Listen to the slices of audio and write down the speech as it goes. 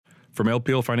From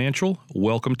LPL Financial,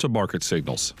 welcome to Market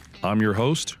Signals. I'm your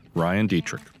host, Ryan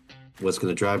Dietrich. What's going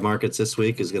to drive markets this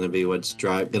week is going to be what's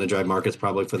going to drive markets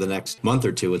probably for the next month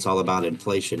or two. It's all about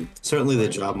inflation. Certainly the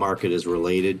job market is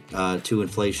related to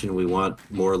inflation. We want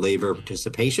more labor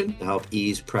participation to help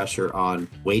ease pressure on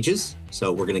wages.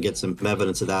 So we're going to get some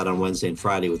evidence of that on Wednesday and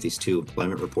Friday with these two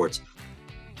employment reports.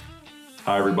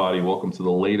 Hi, everybody. Welcome to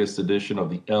the latest edition of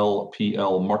the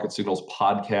LPL Market Signals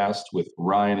podcast with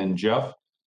Ryan and Jeff.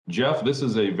 Jeff, this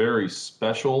is a very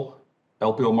special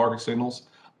LPL Market Signals.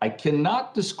 I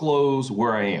cannot disclose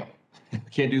where I am. I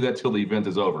can't do that till the event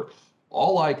is over.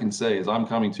 All I can say is I'm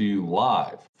coming to you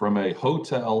live from a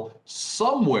hotel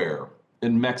somewhere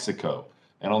in Mexico.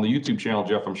 And on the YouTube channel,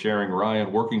 Jeff, I'm sharing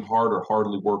Ryan working hard or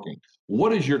hardly working.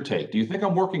 What is your take? Do you think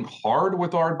I'm working hard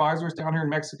with our advisors down here in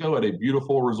Mexico at a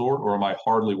beautiful resort, or am I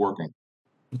hardly working?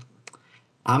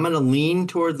 I'm going to lean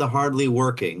toward the hardly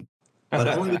working, but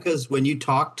only because when you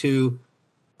talk to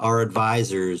our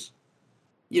advisors,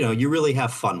 you know, you really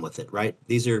have fun with it, right?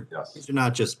 These are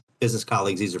not just business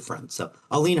colleagues; these are friends. So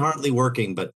I'll lean hardly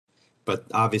working, but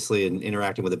obviously,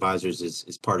 interacting with advisors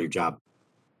is part of your job.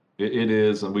 It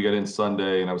is, and we got in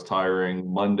Sunday, and I was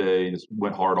tiring. Monday just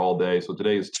went hard all day. So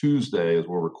today is Tuesday as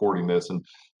we're recording this, and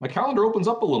my calendar opens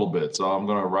up a little bit. So I'm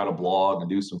going to write a blog and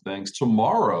do some things.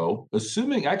 Tomorrow,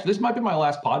 assuming, actually, this might be my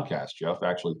last podcast, Jeff,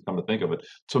 actually, come to think of it.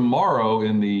 Tomorrow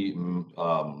in the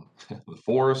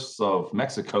forests of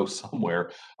Mexico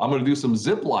somewhere, I'm going to do some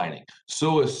zip lining.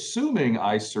 So assuming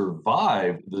I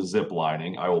survive the zip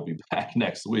lining, I will be back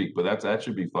next week, but that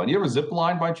should be fun. You ever zip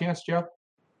line by chance, Jeff?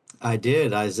 I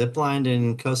did. I ziplined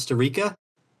in Costa Rica.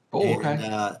 Oh,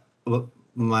 okay. And,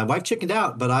 my wife chickened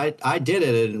out, but I did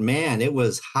it, and man, it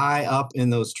was high up in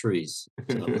those trees.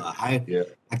 So I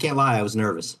can't lie, I was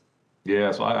nervous.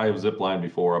 Yeah, so I have ziplined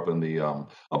before up in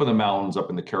the mountains, up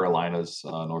in the Carolinas,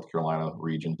 North Carolina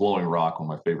region, Blowing Rock, one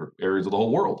of my favorite areas of the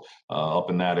whole world, up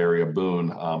in that area,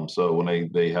 Boone. So when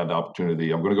they had the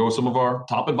opportunity, I'm going to go with some of our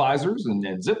top advisors and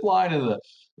zipline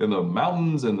in the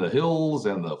mountains and the hills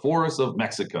and the forests of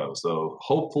Mexico. So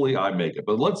hopefully I make it.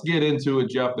 But let's get into it,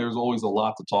 Jeff. There's always a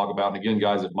lot to talk about. And again,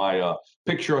 guys, if my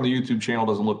picture on the YouTube channel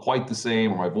doesn't look quite the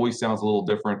same or my voice sounds a little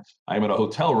different, I'm in a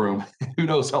hotel room. Who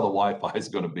knows how the Wi-Fi is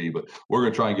going to be, but we're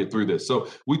going to try and get through this. So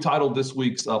we titled this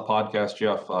week's podcast,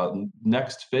 Jeff,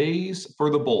 Next Phase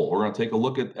for the Bull. We're going to take a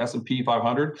look at S&P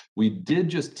 500. We did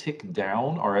just tick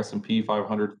down our S&P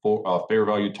 500 fair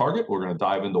value target. We're going to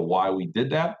dive into why we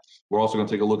did that. We're also going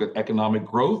to take a look at economic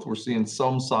growth. We're seeing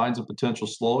some signs of potential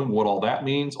slowing, what all that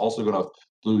means. Also going to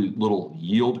do a little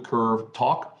yield curve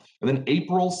talk. And then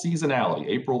April seasonality.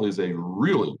 April is a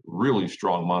really, really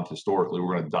strong month historically.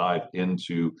 We're going to dive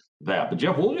into that. But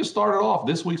Jeff, we'll just start it off.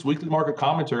 This week's weekly market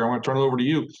commentary, I'm going to turn it over to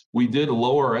you. We did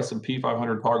lower our S&P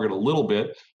 500 target a little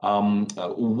bit.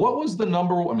 What was the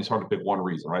number? I mean, it's hard to pick one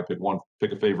reason, right?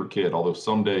 Pick a favorite kid, although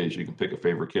some days you can pick a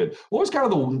favorite kid. What was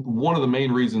kind of one of the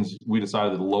main reasons we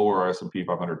decided to lower our S&P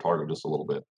 500 target just a little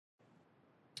bit?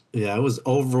 Yeah, it was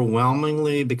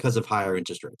overwhelmingly because of higher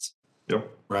interest rates. Yep.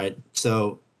 Right.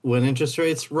 So when interest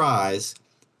rates rise,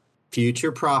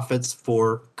 future profits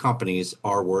for companies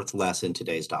are worth less in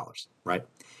today's dollars, right?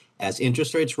 As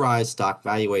interest rates rise, stock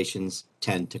valuations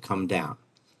tend to come down.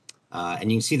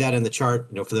 And you can see that in the chart,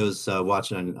 you know, for those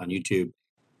watching on YouTube.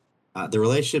 The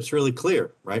relationship's really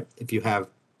clear, right? If you have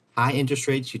high interest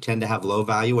rates, you tend to have low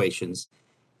valuations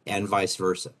and vice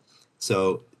versa.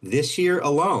 So this year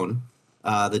alone,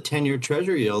 the 10-year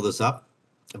Treasury yield is up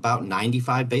about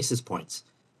 95 basis points.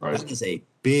 Right. That is a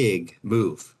big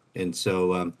move. And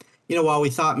so, you know, while we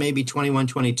thought maybe 21,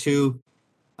 22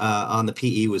 on the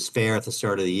PE was fair at the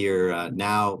start of the year,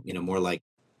 now, you know, more like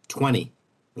 20,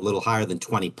 a little higher than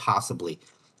 20 possibly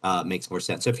makes more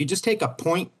sense. So if you just take a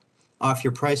point off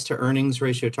your price to earnings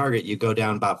ratio target, you go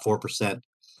down about 4%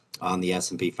 on the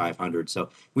S&P 500. So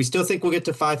we still think we'll get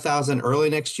to 5,000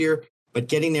 early next year, but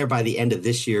getting there by the end of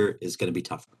this year is going to be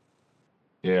tougher.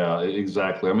 Yeah,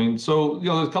 exactly. I mean, so, you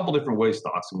know, there's a couple different ways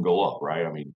stocks can go up, right?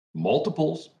 I mean,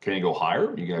 multiples can go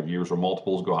higher. You can have years where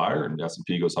multiples go higher and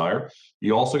S&P goes higher.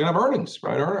 You also can have earnings,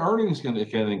 right? Earnings can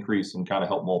increase and kind of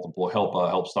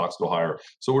help stocks go higher.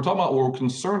 So we're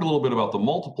concerned a little bit about the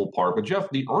multiple part, but Jeff,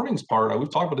 the earnings part,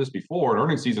 we've talked about this before, and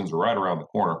earnings seasons are right around the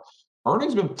corner.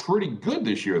 Earnings have been pretty good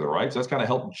this year, though, right? So that's kind of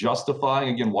helped justifying,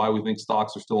 again, why we think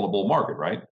stocks are still in a bull market,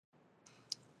 right?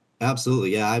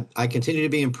 Absolutely. Yeah, I continue to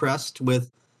be impressed with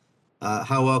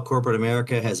how well corporate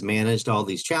America has managed all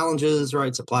these challenges,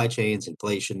 right? Supply chains,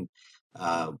 inflation,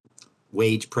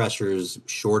 wage pressures,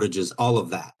 shortages, all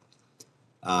of that.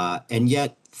 And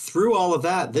yet, through all of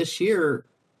that, this year,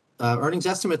 earnings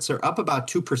estimates are up about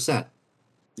 2%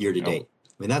 year to date.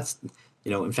 I mean,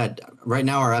 In fact, right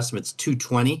now our estimate's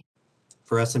 220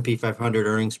 for S&P 500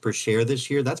 earnings per share this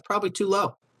year. That's probably too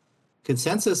low.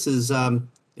 Consensus is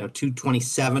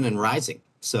 227 and rising.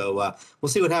 So we'll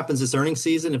see what happens this earnings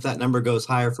season if that number goes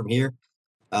higher from here.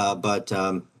 But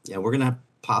we're going to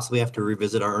possibly have to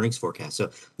revisit our earnings forecast.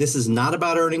 So this is not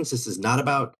about earnings. This is not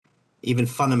about even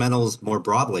fundamentals more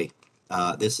broadly.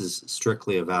 This is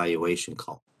strictly a valuation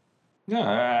call. Yeah,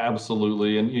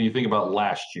 absolutely. And you think about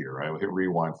last year, right? We'll hit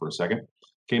rewind for a second.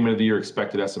 Came into the year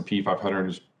expected S&P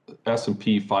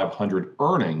 500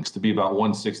 earnings to be about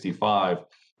 165.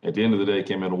 At the end of the day,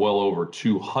 came in well over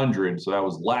 200. So that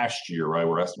was last year, right,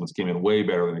 where estimates came in way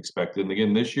better than expected. And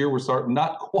again, this year we're starting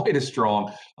not quite as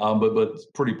strong,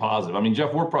 but pretty positive. I mean,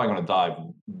 Jeff, we're probably going to dive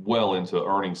well into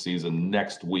earnings season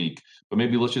next week, but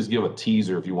maybe let's just give a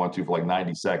teaser if you want to for like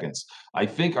 90 seconds. I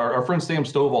think our friend Sam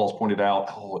Stovall's pointed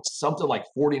out, it's something like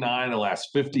 49 in the last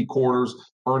 50 quarters.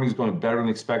 Earnings going better than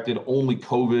expected. Only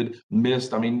COVID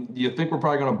missed. I mean, do you think we're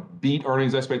probably going to beat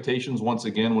earnings expectations once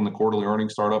again when the quarterly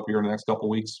earnings start up here in the next couple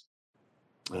of weeks?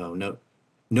 Oh,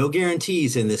 no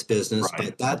guarantees in this business,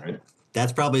 Right, but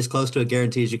that's probably as close to a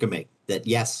guarantee as you can make. That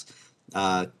yes,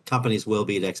 companies will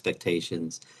beat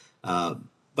expectations,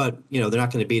 but they're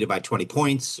not going to beat it by 20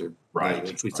 points, or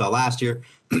which we saw last year,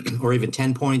 or even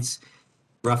 10 points.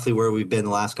 Roughly where we've been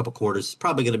the last couple of quarters. It's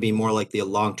probably going to be more like the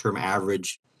long-term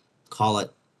average. Call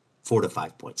it 4 to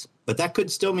 5 points, but that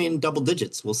could still mean double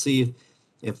digits. We'll see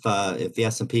if the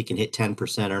S&P can hit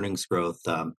 10% earnings growth.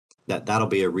 That'll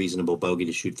be a reasonable bogey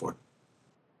to shoot for.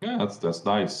 Yeah, that's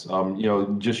nice.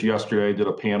 Just yesterday I did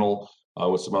a panel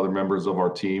with some other members of our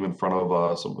team in front of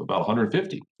about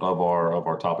 150 of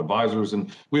our top advisors,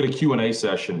 and we had a Q&A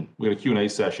session.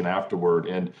 Afterward,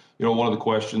 and one of the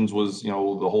questions was, the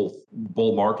whole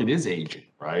bull market is aging,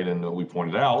 right? And we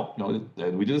pointed out,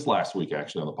 and we did this last week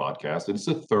actually on the podcast. It's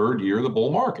the third year of the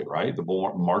bull market, right? The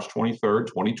bull March 23rd,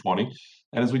 2020,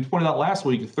 and as we pointed out last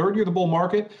week, the third year of the bull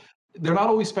market. They're not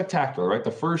always spectacular, right?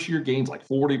 The first year gains like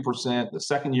 40%. The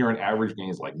second year on average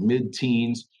gains like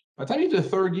mid-teens. By the time you get to the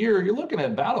third year, you're looking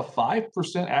at about a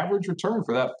 5% average return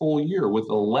for that full year. With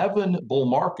 11 bull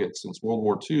markets since World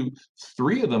War II,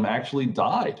 3 of them actually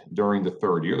died during the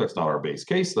third year. That's not our base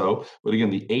case, though. But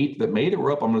again, the 8 that made it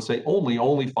were up, I'm going to say only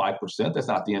 5%. That's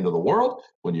not the end of the world.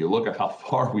 When you look at how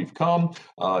far we've come,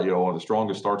 one of the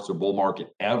strongest starts to a bull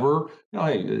market ever,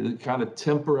 hey, kind of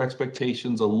temper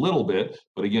expectations a little bit.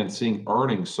 But again, seeing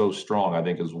earnings so strong, I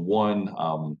think is one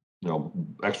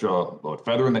extra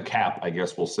feather in the cap, I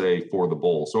guess we'll say, for the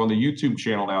bull. So on the YouTube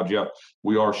channel now, Jeff,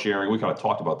 we are sharing. We kind of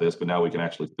talked about this, but now we can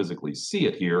actually physically see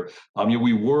it here.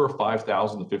 We were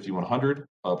 5,000 to 5,100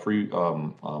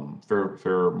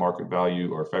 fair market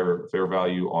value or fair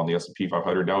value on the S&P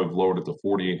 500. Now we've lowered it to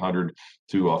 4,800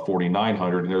 to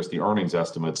 4,900, and there's the earnings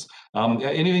estimates.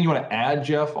 Anything you want to add,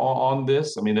 Jeff, on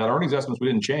this? I mean, that earnings estimates we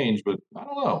didn't change, but I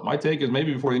don't know. My take is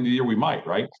maybe before the end of the year we might,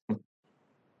 right?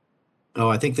 Oh,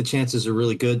 I think the chances are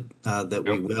really good that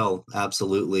we will,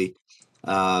 absolutely.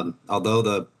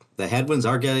 Although the headwinds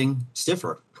are getting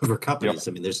stiffer for companies.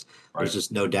 I mean, there's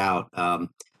just no doubt.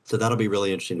 So that'll be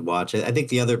really interesting to watch. I think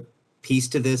the other piece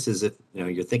to this is if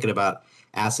you're thinking about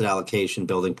asset allocation,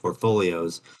 building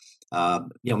portfolios,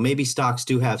 maybe stocks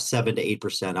do have 7 to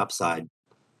 8% upside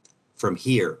from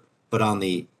here, but on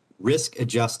the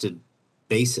risk-adjusted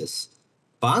basis,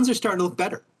 bonds are starting to look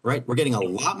better. Right, we're getting a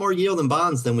lot more yield in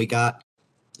bonds than we got,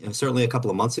 certainly a couple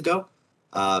of months ago.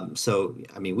 So,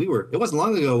 I mean, it wasn't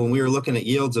long ago when we were looking at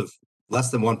yields of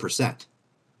less than 1%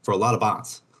 for a lot of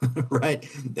bonds, right?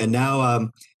 And now,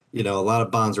 a lot of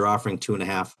bonds are offering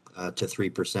 2.5 to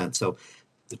 3%. So,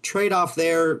 the trade-off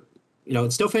there,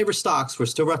 it still favors stocks. We're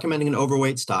still recommending an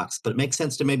overweight stocks, but it makes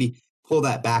sense to maybe pull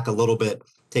that back a little bit,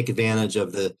 take advantage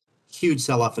of the huge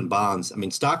sell-off in bonds. I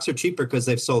mean, stocks are cheaper because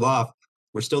they've sold off.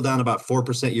 We're still down about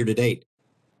 4% year to date,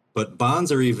 but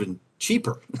bonds are even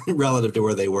cheaper relative to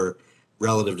where they were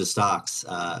relative to stocks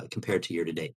compared to year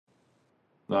to date.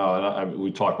 No, and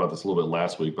we talked about this a little bit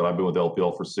last week, but I've been with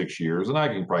LPL for 6 years, and I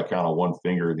can probably count on one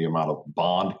finger the amount of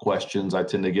bond questions I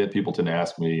tend to get. People tend to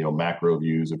ask me, macro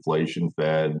views, inflation,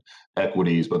 Fed,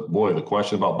 equities, but boy, the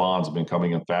question about bonds have been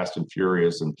coming in fast and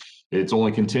furious, and it's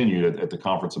only continued at the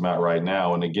conference I'm at right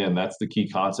now. And again, that's the key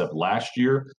concept. Last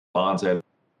year, bonds had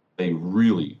a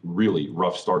really, really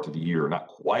rough start to the year. Not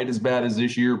quite as bad as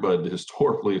this year, but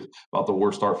historically about the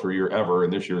worst start for a year ever.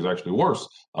 And this year is actually worse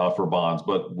for bonds.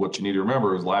 But what you need to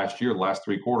remember is last year, the last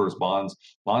 3 quarters, bonds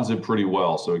did pretty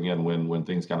well. So again, when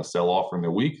things kind of sell off in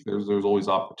their week, there's always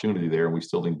opportunity there, and we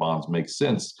still think bonds make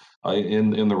sense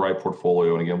in the right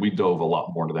portfolio. And again, we dove a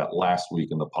lot more into that last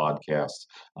week in the podcast.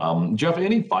 Jeff,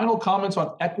 any final comments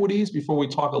on equities before we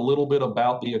talk a little bit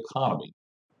about the economy?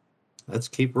 Let's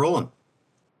keep rolling.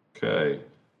 Okay.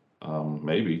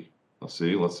 Maybe. Let's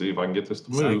see if I can get this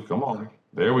to move. Come on.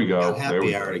 There we go. Got happy There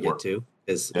we hour go. to get to.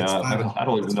 It's Yeah, I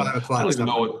don't even know. I 5 o'clock. don't even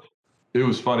know what. It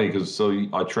was funny because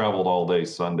I traveled all day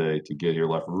Sunday to get here,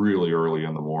 left really early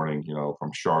in the morning,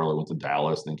 from Charlotte, went to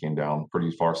Dallas, then came down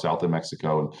pretty far south of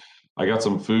Mexico. And I got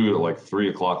some food at like 3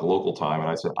 o'clock local time. And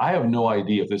I said, I have no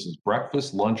idea if this is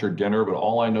breakfast, lunch, or dinner, but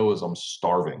all I know is I'm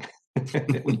starving.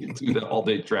 When you do that all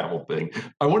day travel thing,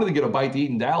 I wanted to get a bite to eat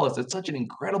in Dallas. It's such an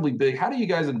incredibly big. How do you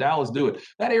guys in Dallas do it?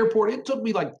 That airport, it took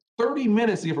me like 30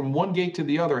 minutes to get from one gate to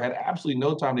the other. Had absolutely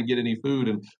no time to get any food,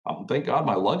 and thank God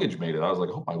my luggage made it. I was like,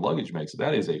 oh, my luggage makes it.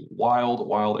 That is a wild,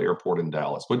 wild airport in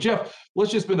Dallas. But Jeff,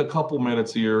 let's just spend a couple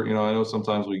minutes here. I know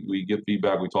sometimes we get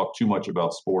feedback. We talk too much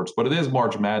about sports, but it is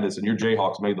March Madness, and your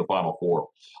Jayhawks made the Final Four.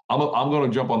 I'm going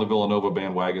to jump on the Villanova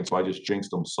bandwagon, so I just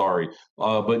jinxed them. Sorry,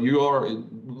 but you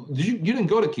didn't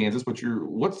go to Kansas, but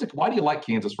why do you like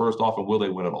Kansas first off, and will they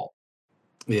win it all?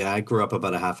 Yeah, I grew up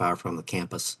about a half hour from the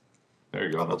campus. There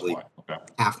you go. Probably That's why. Okay.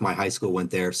 half my high school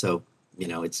went there, so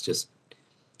it's just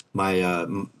my.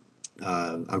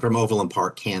 I'm from Overland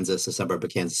Park, Kansas, a suburb of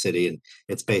Kansas City, and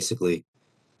it's basically,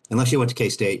 unless you went to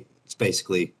K-State, it's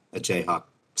basically a Jayhawk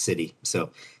city.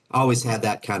 So I always had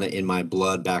that kind of in my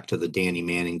blood back to the Danny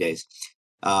Manning days.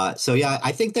 So yeah,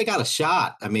 I think they got a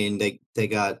shot. I mean,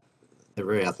 they're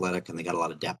very athletic and they got a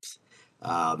lot of depth.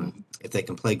 If they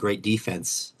can play great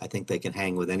defense, I think they can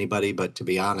hang with anybody. But to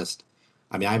be honest,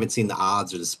 I mean, I haven't seen the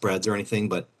odds or the spreads or anything,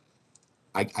 but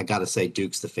I got to say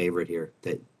Duke's the favorite here.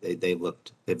 They've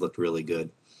looked really good.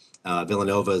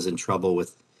 Villanova is in trouble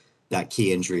with that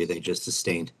key injury they just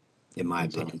sustained, in my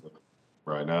opinion.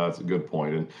 Right. Now that's a good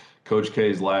point. And Coach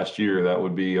K's last year, that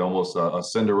would be almost a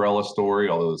Cinderella story,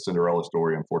 although the Cinderella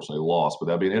story unfortunately lost. But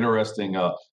that'd be an interesting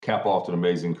cap off to an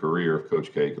amazing career if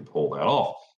Coach K could pull that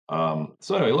off.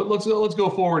 So anyway, let's go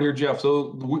forward here, Jeff.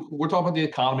 So we're talking about the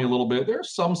economy a little bit. There are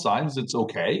some signs it's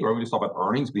okay, right? We just talk about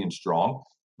earnings being strong.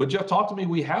 But Jeff, talk to me.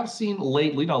 We have seen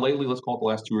lately, let's call it the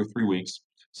last 2 or 3 weeks,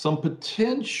 some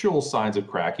potential signs of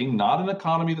cracking, not an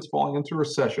economy that's falling into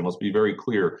recession. Let's be very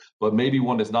clear, but maybe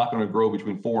one that's not going to grow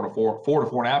between 4 to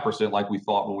 4.5% like we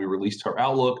thought when we released our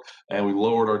outlook and we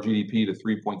lowered our GDP to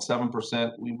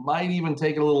 3.7%. We might even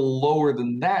take it a little lower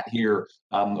than that here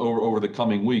over the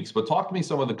coming weeks. But talk to me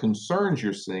some of the concerns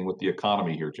you're seeing with the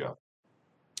economy here, Jeff.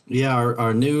 Yeah,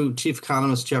 our new chief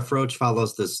economist, Jeff Roach,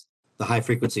 follows the high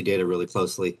frequency data really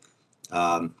closely.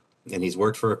 And he's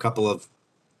worked for a couple of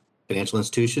financial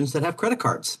institutions that have credit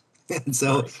cards. And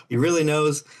so he really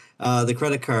knows the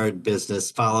credit card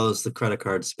business, follows the credit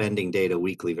card spending data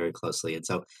weekly very closely. And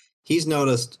so he's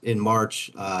noticed in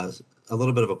March a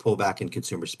little bit of a pullback in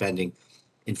consumer spending.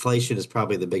 Inflation is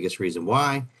probably the biggest reason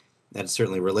why. That's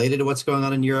certainly related to what's going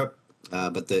on in Europe,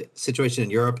 but the situation in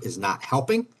Europe is not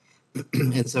helping.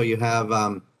 And so you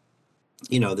have,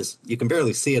 this, you can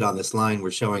barely see it on this line.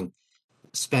 We're showing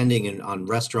spending on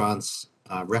restaurants,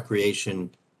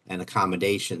 recreation, and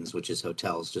accommodations, which is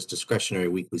hotels, just discretionary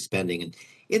weekly spending. And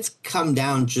it's come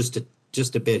down just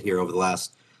a bit here over the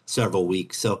last several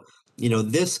weeks. So,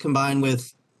 this combined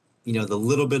with, the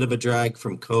little bit of a drag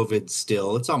from COVID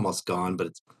still, it's almost gone, but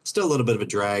it's still a little bit of a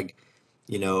drag,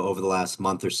 over the last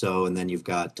month or so. And then you've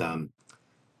got, the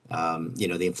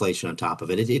inflation on top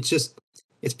of it.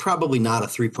 It's probably not a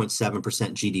 3.7%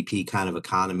 GDP kind of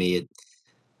economy.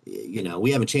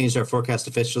 We haven't changed our forecast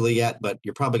officially yet, but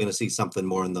you're probably going to see something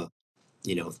more in the,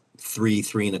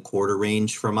 3.25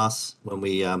 range from us when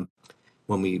we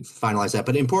finalize that.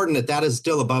 But important that is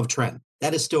still above trend.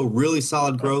 That is still really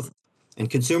solid growth, and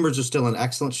consumers are still in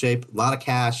excellent shape. A lot of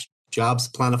cash, jobs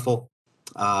plentiful,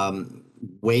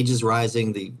 wages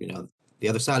rising. The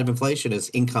other side of inflation is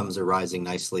incomes are rising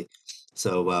nicely.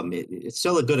 So it's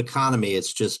still a good economy.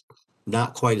 It's just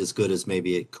not quite as good as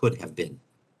maybe it could have been.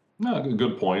 No,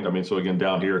 good point. I mean, so again,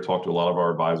 down here, I talked to a lot of our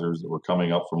advisors that were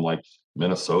coming up from like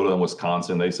Minnesota and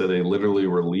Wisconsin. They said they literally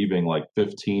were leaving like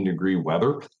 15-degree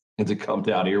weather and to come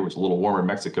down here, which is a little warmer in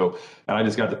Mexico. And I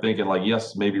just got to thinking, like,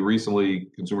 yes, maybe recently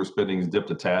consumer spending has dipped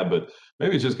a tad, but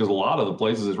maybe it's just because a lot of the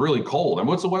places is really cold. And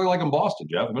what's the weather like in Boston,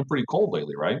 Jeff? It's been pretty cold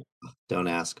lately, right? Don't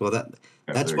ask. Well,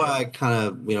 that's why I kind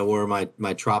of, wore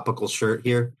my tropical shirt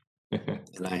here.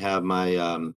 and I have my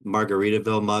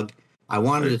Margaritaville mug. I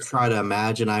wanted to try to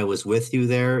imagine I was with you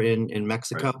there in Right.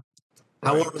 Mexico.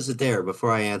 How Right. warm is it there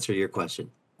before I answer your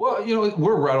question? Well,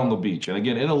 we're right on the beach, and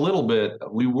again, in a little bit,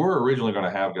 we were originally going to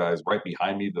have guys right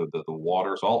behind me, the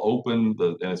water. So I'll open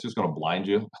and it's just going to blind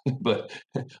you. But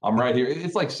I'm right here.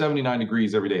 It's like 79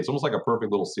 degrees every day. It's almost like a perfect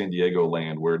little San Diego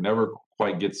land where it never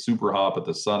quite gets super hot, but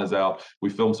the sun is out. We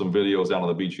filmed some videos down on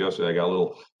the beach yesterday. I got a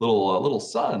little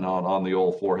sun on the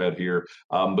old forehead here,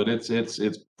 but it's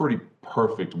pretty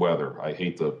perfect weather. I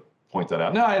hate to point that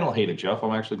out. No, I don't hate it, Jeff.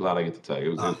 I'm actually glad I get to tell you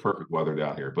it was Uh, perfect weather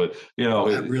down here. But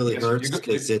that really yes, hurts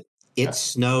because it yeah.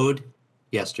 snowed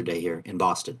yesterday here in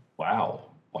Boston. Wow.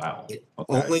 Wow. It,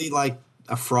 Okay. only like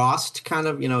a frost kind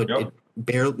of, it Yep.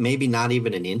 barely, maybe not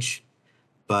even an inch,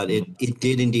 but it Mhm. it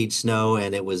did indeed snow,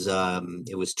 and it was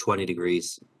 20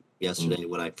 degrees Mm. yesterday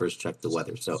when I first checked the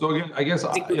weather. So So again, I guess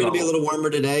I think we're going to be a little warmer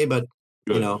today, but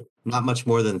good. not much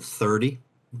more than 30.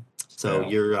 So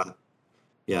Yeah.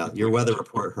 yeah, It's your like weather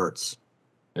report hurts.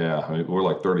 Yeah, I mean, we're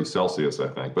like 30 Celsius, I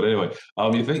think. But anyway,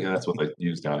 you think that's what they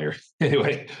use down here.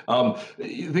 Anyway,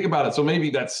 you think about it. So maybe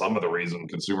that's some of the reason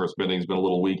consumer spending has been a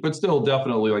little weak, but still,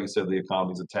 definitely, like you said, the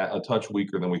economy's a touch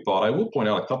weaker than we thought. I will point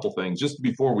out a couple things just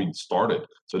before we started,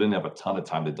 so I didn't have a ton of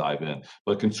time to dive in.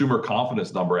 But consumer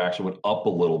confidence number actually went up a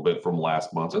little bit from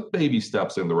last month. So baby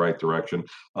steps in the right direction.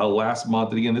 Last month,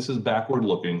 and again, this is backward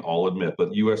looking, I'll admit,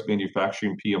 but U.S.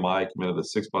 manufacturing PMI came in at a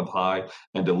 6-month high,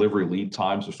 and delivery lead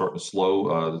times are starting to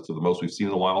slow to the most we've seen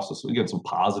in a while. So again, some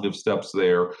positive steps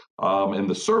there. And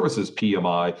the services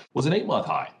PMI was an 8-month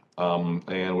high.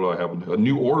 And what do I have?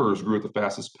 New orders grew at the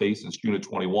fastest pace since June of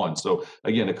 21. So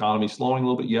again, economy slowing a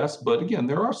little bit, yes, but again,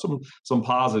 there are some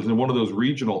positives. And one of those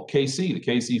regional KC, the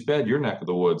KC Fed, your neck of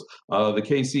the woods, the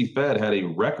KC Fed had a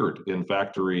record in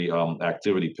factory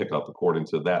activity pickup according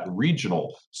to that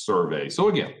regional survey. So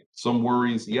again, some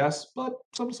worries, yes, but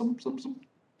some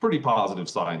pretty positive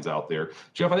signs out there.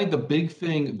 Jeff, I think the big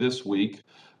thing this week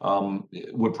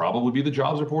would probably be the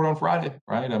jobs report on Friday,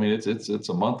 right? I mean, it's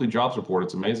a monthly jobs report.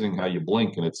 It's amazing how you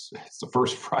blink, and it's the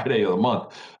first Friday of the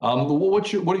month.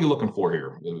 What are you looking for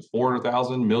here?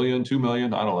 400,000, million, 2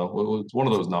 million? I don't know. It's one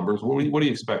of those numbers. What do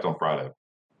you expect on Friday?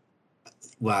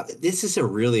 Wow, this is a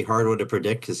really hard one to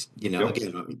predict because, Yep.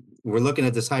 again, we're looking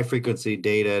at this high frequency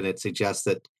data and it suggests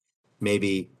that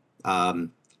maybe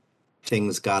um,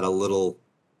 things got a little,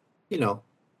 you know,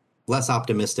 less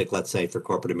optimistic, let's say, for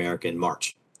corporate America in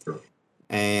March. Sure.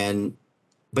 And,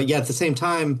 but yet at the same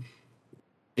time,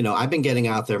 I've been getting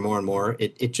out there more and more.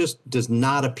 It just does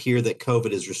not appear that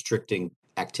COVID is restricting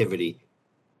activity,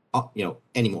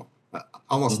 anymore.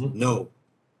 Almost Hmm. no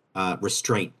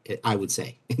restraint, I would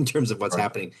say, in terms of what's Right.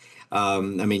 happening. I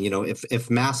mean, if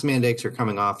mask mandates are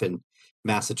coming off in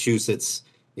Massachusetts,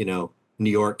 New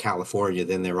York, California,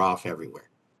 then they're off everywhere,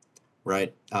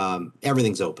 right?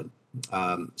 Everything's open.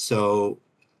 So,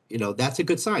 that's a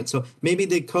good sign. So maybe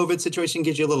the COVID situation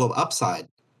gives you a little upside,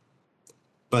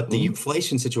 but the Hmm.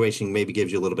 inflation situation maybe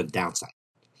gives you a little bit downside.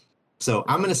 So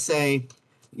I'm going to say,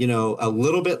 a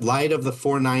little bit light of the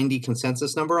 490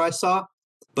 consensus number I saw,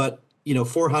 but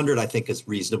 400 I think is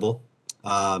reasonable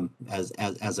as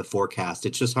a forecast.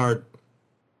 It's just hard,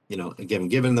 again,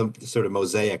 given the sort of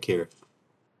mosaic here,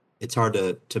 it's hard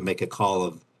to make a call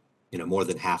of more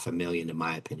than 500,000 in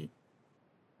my opinion.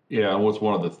 Yeah, and what's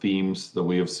one of the themes that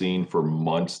we have seen for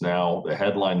months now? The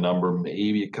headline number,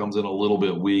 maybe it comes in a little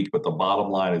bit weak, but the bottom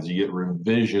line is you get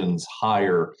revisions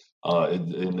higher in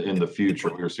the Good future.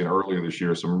 point. We were seeing earlier this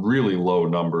year some really low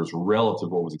numbers relative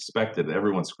to what was expected.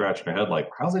 Everyone's scratching their head like,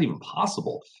 how's that even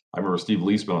possible? I remember Steve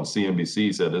Leisman on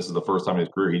CNBC said this is the first time in his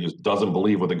career he just doesn't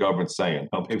believe what the government's saying.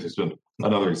 Now, maybe there's been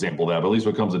another example of that, but at least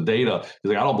when it comes to data, he's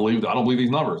like, I don't believe these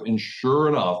numbers. And sure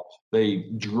enough, they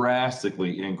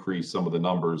drastically increase some of the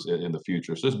numbers in the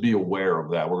future. So just be aware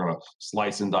of that. We're going to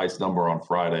slice and dice number on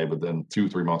Friday, but then 2,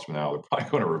 3 months from now, they're probably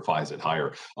going to revise it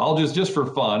higher. I'll just for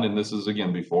fun, and this is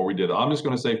again before we did, I'm just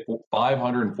going to say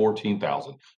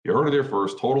 514,000. You heard it there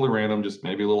first. Totally random, just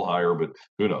maybe a little higher, but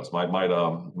who knows? Might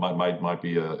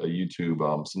be a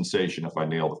YouTube sensation if I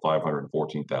nail the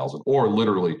 514,000, or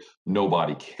literally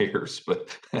nobody cares.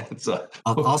 But it's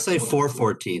I'll say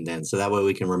 414 then, so that way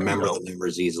we can there you remember the go.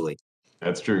 numbers easily.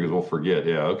 That's true because we'll forget.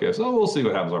 Yeah. Okay. So we'll see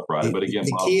what happens on Friday. The, But again,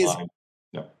 the bottom key is line.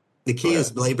 Yeah. the Go key ahead.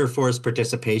 is labor force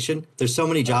participation. There's so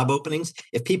many job openings.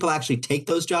 If people actually take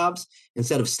those jobs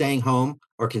instead of staying home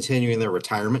or continuing their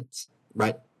retirements,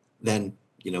 right? Then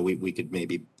we could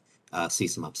maybe see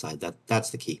some upside.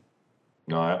 That's the key.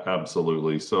 No,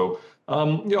 absolutely. So,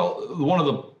 one of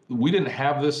the we didn't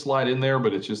have this slide in there,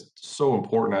 but it's just so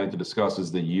important, I think, to discuss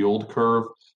is the yield curve.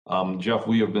 Jeff,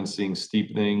 we have been seeing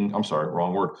steepening. I'm sorry,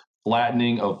 wrong word.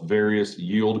 flattening of various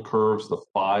yield curves. The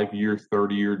 5-year,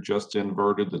 30-year just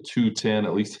inverted. The 2-10,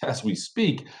 at least as we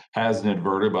speak, hasn't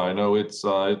inverted, but I know it's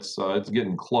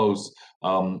getting close.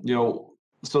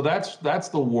 So that's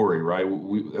the worry, right?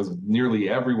 As nearly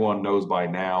everyone knows by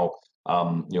now,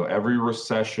 every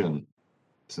recession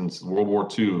since World War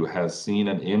II has seen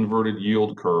an inverted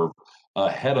yield curve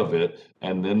ahead of it,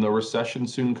 and then the recession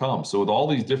soon comes. So with all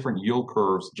these different yield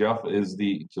curves, Jeff,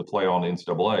 to play on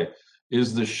NCAA,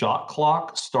 is the shot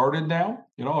clock started now?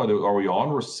 Are we on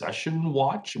recession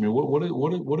watch? I mean,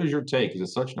 what is your take? Is it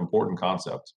such an important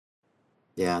concept?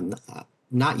 Yeah,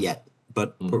 not yet,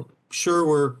 but we're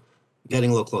getting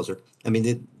a little closer. I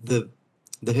mean, the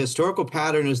historical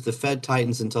pattern is the Fed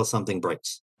tightens until something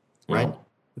breaks, right? Yeah.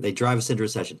 They drive us into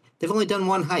recession. They've only done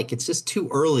one hike. It's just too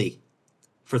early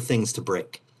for things to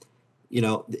break.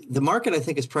 The market, I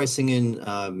think, is pricing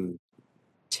in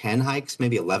 10 hikes,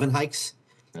 maybe 11 hikes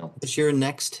this year and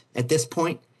next at this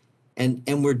point.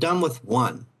 And we're done with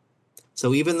one.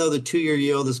 So even though the 2-year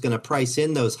yield is going to price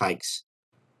in those hikes,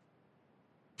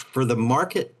 for the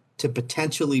market to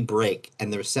potentially break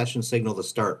and the recession signal to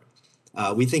start,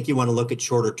 we think you want to look at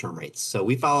shorter term rates. So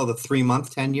we follow the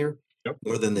 3-month 10-year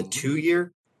more than the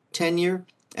 2-year 10-year,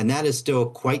 and that is still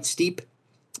quite steep,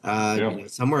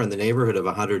 somewhere in the neighborhood of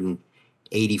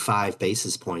 185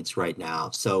 basis points right now.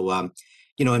 So,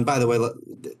 and by the way,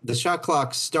 the shot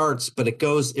clock starts, but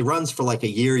it runs for like a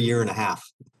year and a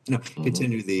half.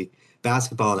 Continue the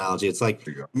basketball analogy. It's like,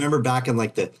 remember back in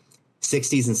like the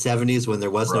 60s and 70s when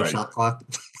there was no shot clock?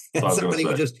 Somebody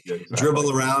would just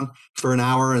dribble around for an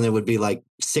hour and it would be like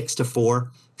 6-4.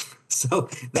 So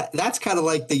that's kind of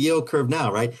like the yield curve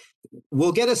now, right?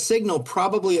 We'll get a signal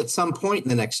probably at some point in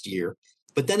the next year,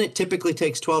 but then it typically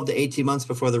takes 12 to 18 months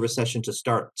before the recession to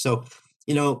start. So,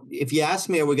 if you ask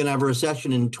me, are we going to have a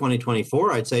recession in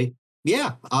 2024? I'd say,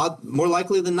 yeah, more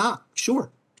likely than not,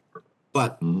 sure.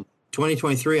 But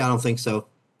 2023, I don't think so.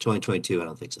 2022, I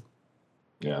don't think so.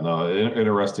 Yeah, no,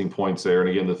 interesting points there. And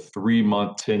again, the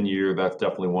 3-month, 10-year, that's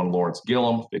definitely one Lawrence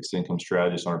Gillum, fixed income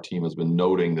strategist on our team, has been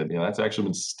noting that, that's actually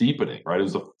been steepening, right? It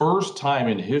was the first time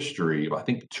in history, I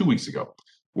think 2 weeks ago,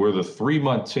 where the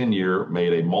 3-month 10-year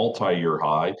made a multi-year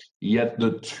high, yet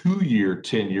the 2-year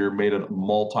 10-year made a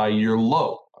multi-year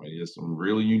low. I mean, there's some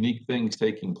really unique things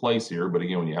taking place here. But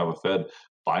again, when you have a Fed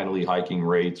finally hiking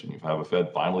rates, when you have a Fed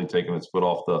finally taking its foot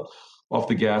off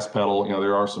the gas pedal,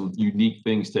 there are some unique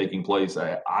things taking place.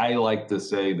 I like to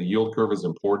say the yield curve is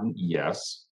important,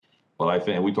 yes, but I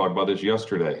think we talked about this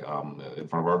yesterday in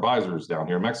front of our advisors down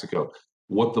here in Mexico.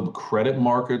 What the credit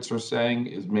markets are saying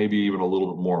is maybe even a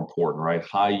little bit more important, right?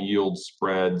 High yield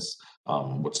spreads,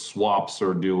 what swaps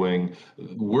are doing.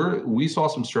 We saw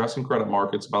some stress in credit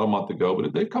markets about a month ago,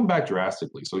 but they've come back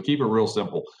drastically. So to keep it real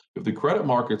simple, if the credit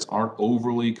markets aren't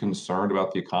overly concerned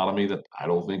about the economy, then I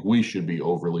don't think we should be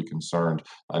overly concerned.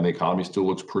 And the economy still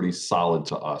looks pretty solid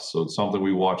to us. So it's something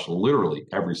we watch literally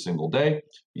every single day.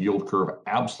 Yield curve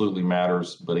absolutely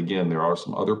matters. But again, there are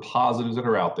some other positives that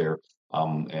are out there.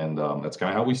 That's kind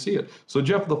of how we see it. So,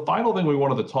 Jeff, the final thing we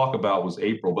wanted to talk about was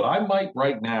April, but I might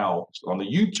right now on the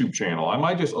YouTube channel, I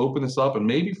might just open this up and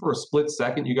maybe for a split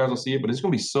second, you guys will see it, but it's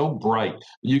going to be so bright.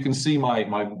 You can see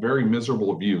my very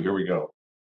miserable view. Here we go.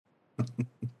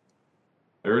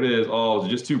 There it is. Oh, it's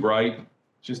just too bright.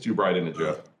 It's just too bright, isn't it,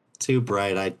 Jeff? Too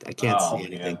bright. I can't see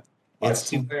anything. Man. It's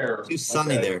too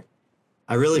sunny there.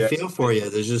 I really feel for you.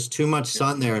 There's just too much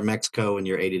sun there in Mexico in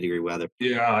your 80-degree weather.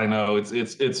 Yeah, I know.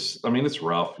 I mean, it's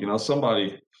rough.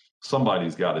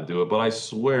 Somebody's got to do it. But I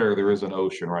swear there is an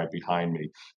ocean right behind me.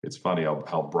 It's funny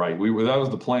how bright that was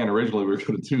the plan originally. We were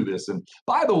going to do this. And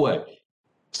by the way,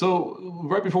 so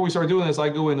right before we start doing this, I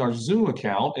go in our Zoom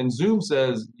account and Zoom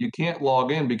says you can't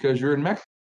log in because you're in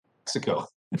Mexico.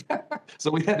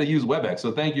 So we had to use WebEx. So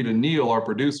thank you to Neil, our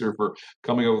producer, for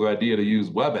coming up with the idea to use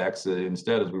WebEx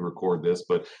instead as we record this.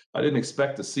 But I didn't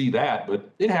expect to see that, but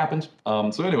it happened.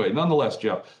 So anyway, nonetheless,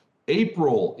 Jeff,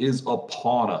 April is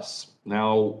upon us.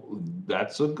 Now,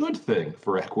 that's a good thing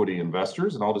for equity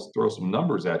investors. And I'll just throw some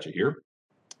numbers at you here.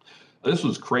 This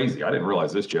was crazy. I didn't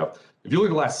realize this, Jeff. If you look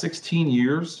at the last 16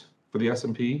 years for the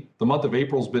S&P, the month of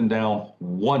April's been down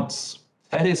once.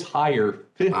 That is higher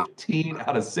 15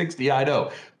 out of 60. I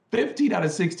know, 15 out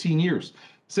of 16 years.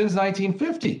 Since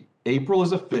 1950, April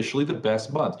is officially the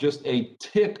best month, just a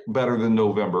tick better than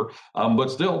November, but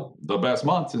still the best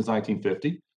month since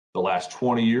 1950. The last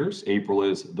 20 years, April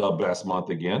is the best month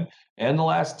again. And the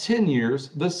last 10 years,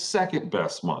 the second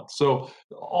best month. So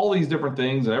all these different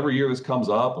things, and every year this comes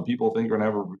up and people think they're going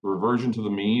to have a reversion to the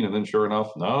mean. And then sure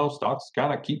enough, no, stocks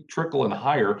kind of keep trickling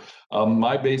higher.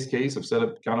 My base case, I've said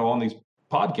it kind of on these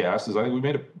podcast is I think we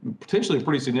made a potentially a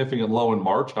pretty significant low in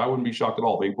March. I wouldn't be shocked at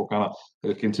all if April kind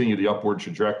of continue the upward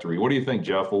trajectory. What do you think,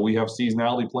 Jeff? Will we have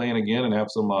seasonality playing again and have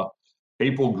some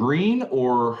April green,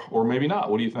 or maybe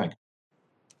not? What do you think?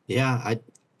 Yeah,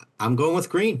 I'm going with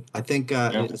green. I think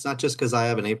it's not just because I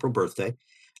have an April birthday.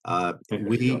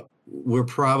 We're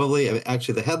probably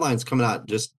actually the headlines coming out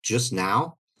just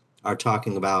now are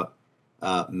talking about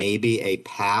maybe a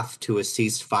path to a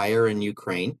ceasefire in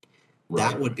Ukraine. Right.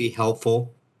 That would be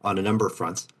helpful on a number of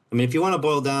fronts. I mean, if you want to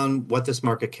boil down what this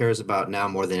market cares about now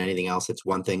more than anything else, it's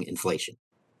one thing: inflation,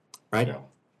 right? Yeah.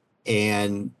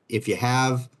 And if you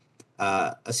have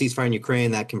a ceasefire in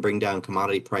Ukraine, that can bring down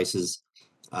commodity prices,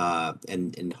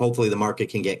 and hopefully the market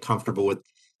can get comfortable with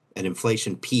an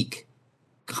inflation peak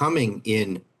coming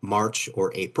in March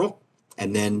or April,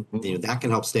 and then that can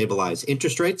help stabilize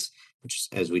interest rates, which,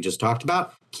 as we just talked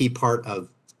about, key part of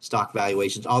stock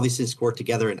valuations. All these things work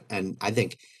together, and I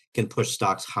think can push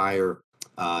stocks higher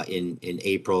in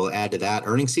April. Add to that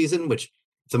earnings season, which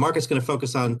if the market's going to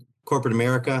focus on corporate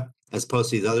America as opposed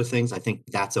to these other things, I think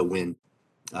that's a win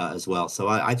as well. So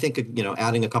I think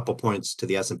adding a couple points to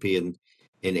the S&P in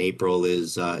April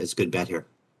is a good bet here.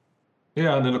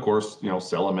 Yeah, and then of course,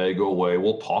 sell may go away.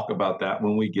 We'll talk about that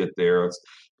when we get there. It's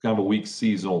kind of a weak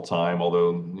seasonal time,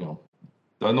 although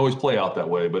doesn't always play out that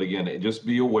way. But again, just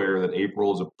be aware that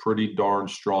April is a pretty darn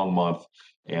strong month,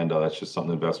 and that's just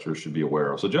something investors should be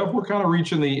aware of. So Jeff, we're kind of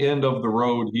reaching the end of the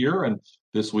road here and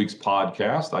this week's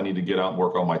podcast. I need to get out and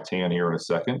work on my tan here in a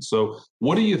second. So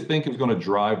what do you think is going to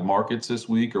drive markets this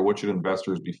week, or what should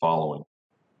investors be following?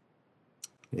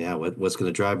 Yeah, what's going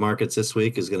to drive markets this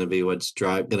week is going to be what's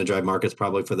going to drive markets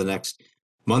probably for the next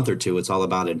month or two. It's all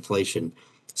about inflation.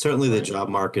 Certainly the job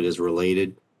market is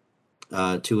related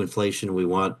to inflation. We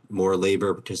want more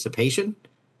labor participation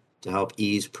to help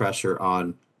ease pressure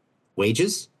on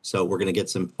wages. So we're going to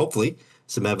get hopefully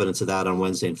some evidence of that on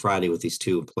Wednesday and Friday with these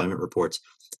two employment reports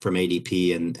from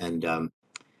ADP and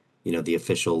the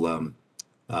official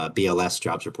BLS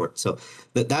jobs report. So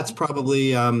that's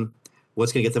probably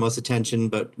what's going to get the most attention.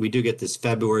 But we do get this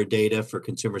February data for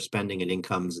consumer spending and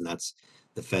incomes, and that's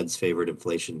the Fed's favorite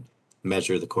inflation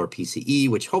measure, the core PCE,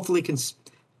 which hopefully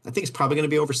I think it's probably going to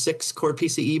be over 6 core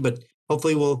PCE, but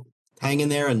hopefully we'll hang in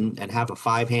there and have a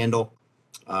 5 handle.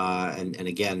 And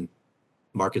again,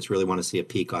 markets really want to see a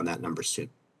peak on that number soon.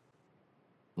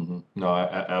 Mm-hmm. No,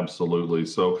 absolutely.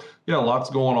 So, lots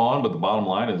going on, but the bottom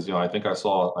line is, I think I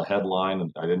saw a headline,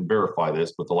 and I didn't verify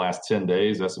this, but the last 10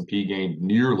 days, S&P gained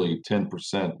nearly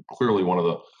 10%. Clearly one of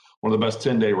the best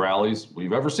 10-day rallies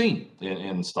we've ever seen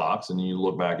in stocks. And you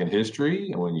look back in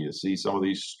history, and when you see some of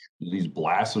these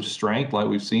blasts of strength like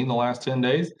we've seen the last 10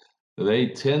 days, they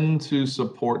tend to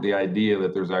support the idea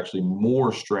that there's actually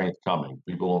more strength coming.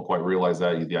 People don't quite realize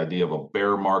that, the idea of a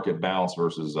bear market bounce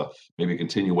versus maybe a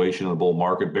continuation of the bull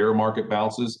market. Bear market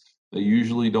bounces, they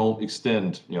usually don't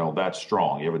extend, that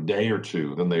strong. You have a day or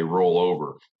two, then they roll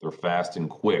over. They're fast and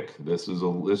quick. This feels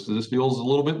a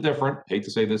little bit different. Hate to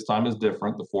say this time is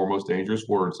different. The 4 most dangerous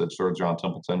words, said Sir John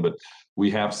Templeton, but we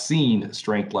have seen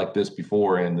strength like this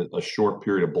before in a short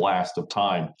period of blast of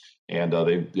time. And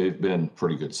they've been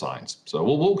pretty good signs. So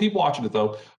we'll keep watching it,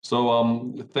 though.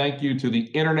 So thank you to the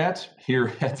internet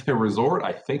here at the resort.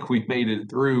 I think we made it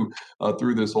through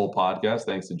this whole podcast.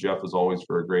 Thanks to Jeff, as always,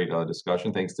 for a great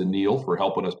discussion. Thanks to Neil for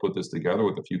helping us put this together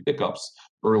with a few hiccups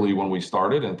early when we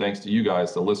started. And thanks to you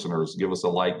guys, the listeners. Give us a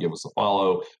like, give us a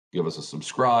follow, give us a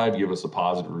subscribe, give us a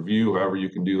positive review. However you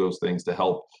can do those things to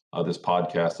help this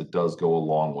podcast, it does go a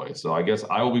long way. So I guess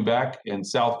I will be back in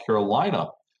South Carolina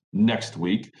next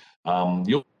week.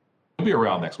 You'll be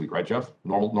around next week, right, Jeff?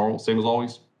 Normal, same as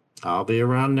always. I'll be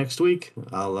around next week.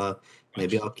 I'll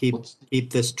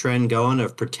keep this trend going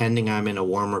of pretending I'm in a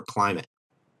warmer climate.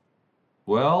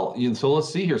 Well, so let's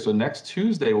see here. So next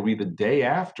Tuesday will be the day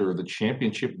after the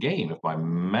championship game, if my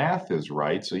math is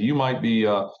right. So you might be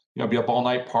up all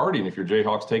night partying if your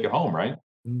Jayhawks take it home, right?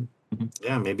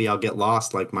 Yeah, maybe I'll get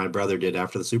lost like my brother did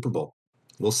after the Super Bowl.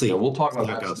 We'll see. Yeah, we'll talk about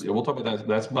that. Yeah, we'll talk about that.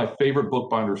 That's my favorite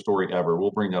bookbinder story ever.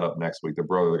 We'll bring that up next week. The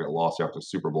brother that got lost after the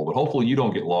Super Bowl. But hopefully you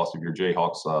don't get lost if your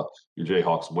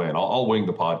Jayhawks win. I'll wing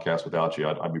the podcast without you.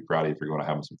 I'd be proud of you if you're going to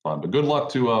have some fun. But good luck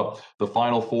to the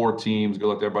Final Four teams. Good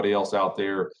luck to everybody else out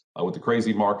there with the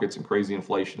crazy markets and crazy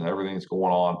inflation and everything that's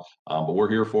going on. But we're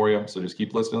here for you. So just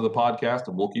keep listening to the podcast,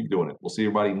 and we'll keep doing it. We'll see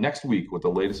everybody next week with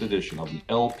the latest edition of the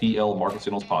LPL Market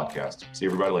Signals podcast. See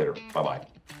everybody later. Bye-bye.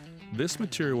 This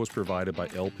material was provided by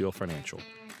LPL Financial.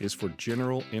 is for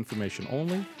general information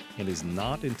only and is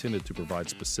not intended to provide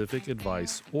specific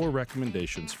advice or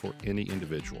recommendations for any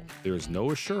individual. There is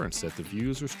no assurance that the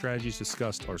views or strategies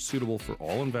discussed are suitable for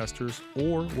all investors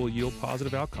or will yield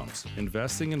positive outcomes.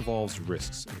 Investing involves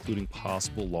risks, including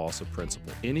possible loss of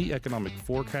principal. Any economic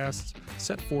forecasts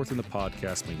set forth in the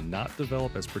podcast may not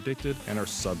develop as predicted and are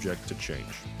subject to change.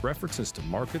 References to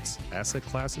markets, asset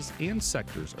classes, and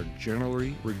sectors are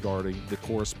generally regarding the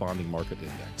corresponding market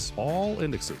index. All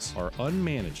indexes are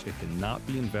unmanaged and cannot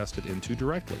be invested into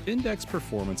directly. Index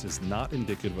performance is not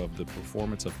indicative of the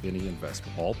performance of any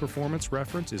investment. All performance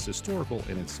reference is historical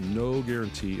and it's no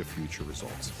guarantee of future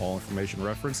results. All information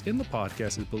referenced in the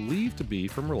podcast is believed to be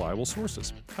from reliable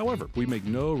sources. However, we make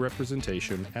no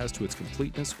representation as to its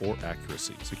completeness or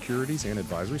accuracy. Securities and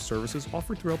advisory services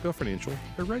offered through LPL Financial,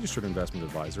 a registered investment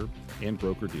advisor and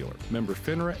broker-dealer. Member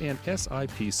FINRA and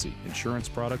SIPC. Insurance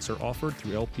products are offered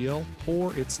through LPL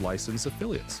or its licensed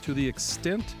affiliates. To the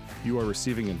extent you are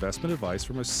receiving investment advice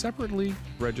from a separately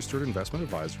registered investment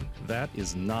advisor that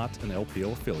is not an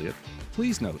LPL affiliate,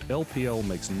 please note, LPL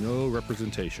makes no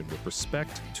representation with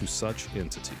respect to such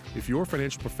entity. If your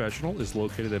financial professional is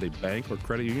located at a bank or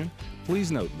credit union,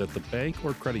 please note that the bank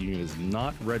or credit union is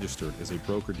not registered as a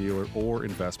broker-dealer or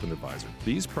investment advisor.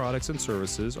 These products and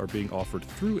services are being offered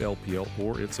through LPL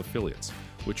or its affiliates,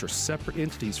 which are separate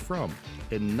entities from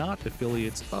and not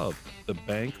affiliates of the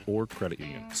bank or credit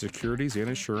union. Securities and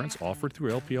insurance offered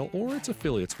through LPL or its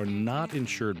affiliates are not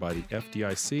insured by the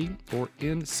FDIC or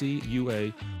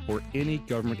NCUA or any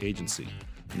government agency,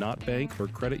 not bank or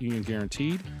credit union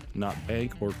guaranteed, not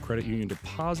bank or credit union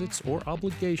deposits or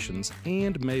obligations,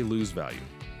 and may lose value.